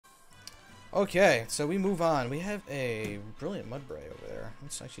Okay, so we move on. We have a Brilliant Mudbray over there.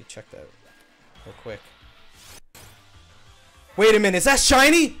 Let's actually check that real quick. Wait a minute, is that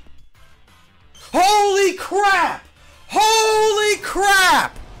shiny? Holy crap! Holy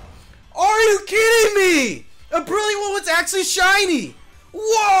crap! Are you kidding me? A Brilliant one was actually shiny!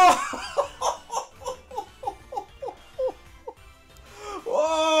 Whoa!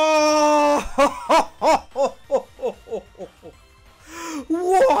 Whoa!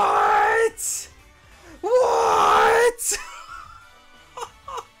 What? What?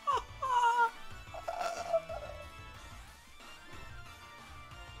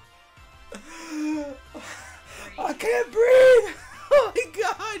 I can't breathe! Oh my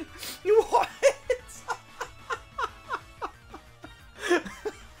god! What?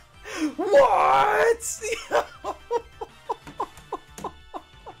 What?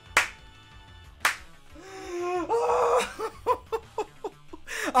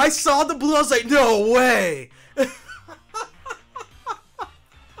 I saw the blue, I was like, no way!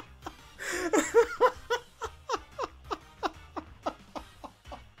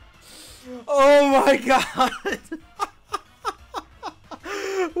 Oh my god!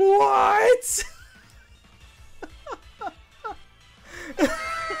 What?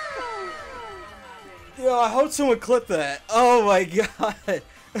 Yo, I hope someone clipped that. Oh my god.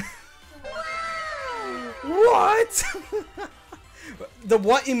 What? The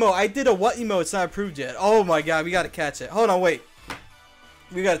what emote? I did a what emote. It's not approved yet. Oh my god, we gotta catch it. Hold on, wait.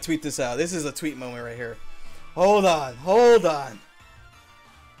 We gotta tweet this out. This is a tweet moment right here. Hold on, hold on.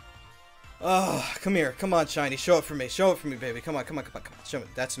 Oh, come here. Come on, shiny. Show it for me. Show it for me, baby. Come on, come on, come on, come on. Show me.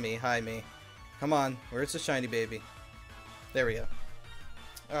 That's me. Hi, me. Come on. Where's the shiny baby? There we go.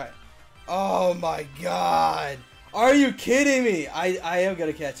 Alright. Oh my god. Are you kidding me? I am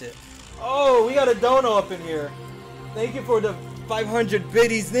gonna catch it. Oh, we got a dono up in here. Thank you for the 500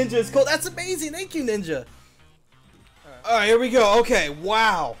 biddies. Ninja is cool. That's amazing. Thank you, Ninja. Alright, here we go. Okay,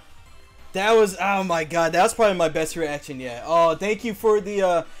 wow. That was, oh my god. That was probably my best reaction yet. Oh, thank you for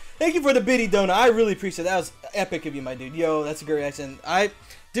the, biddy donut. I really appreciate it. That was epic of you, my dude. Yo, that's a great reaction.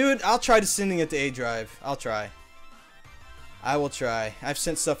 Dude, I'll try to sending it to A Drive. I'll try. I will try. I've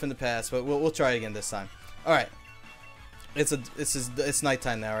sent stuff in the past, but we'll try it again this time. All right. It's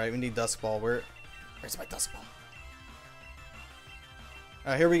nighttime now, right? We need Dusk Ball. Where's my Dusk Ball?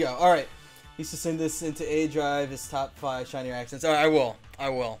 All right, here we go. All right. He needs to send this into A Drive. His top 5 shiny reactions. All right, I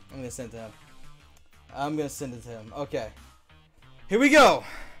will. I'm gonna send it to him. I'm gonna send it to him. Okay. Here we go.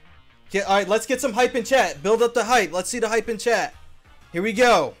 All right, let's get some hype in chat. Build up the hype. Let's see the hype in chat. Here we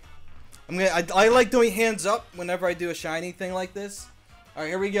go. I like doing hands up whenever I do a shiny thing like this. All right,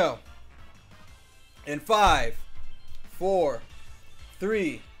 here we go. In 5, 4,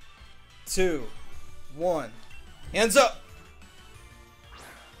 3, 2, 1. Hands up.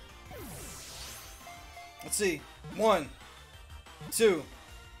 Let's see. 1, 2,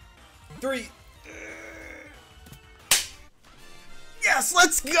 3. Yes,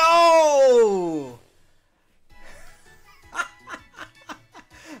 let's go!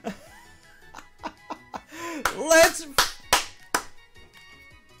 Let's...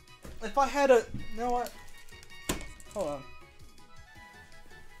 If I had a... You know what? Hold on.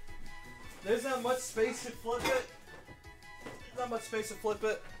 There's not much space to flip it. Not much space to flip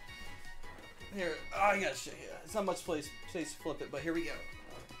it. Here. Oh, I gotta show you. There's not much space to flip it, but here we go.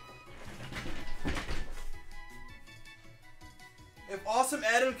 If Awesome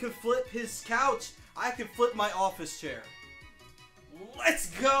Adam can flip his couch, I can flip my office chair. Let's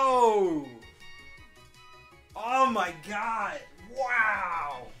go! Oh my god!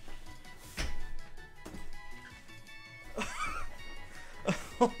 Wow!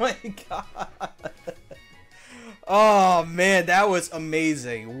 Oh my god! Oh man, that was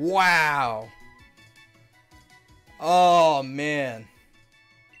amazing! Wow! Oh man!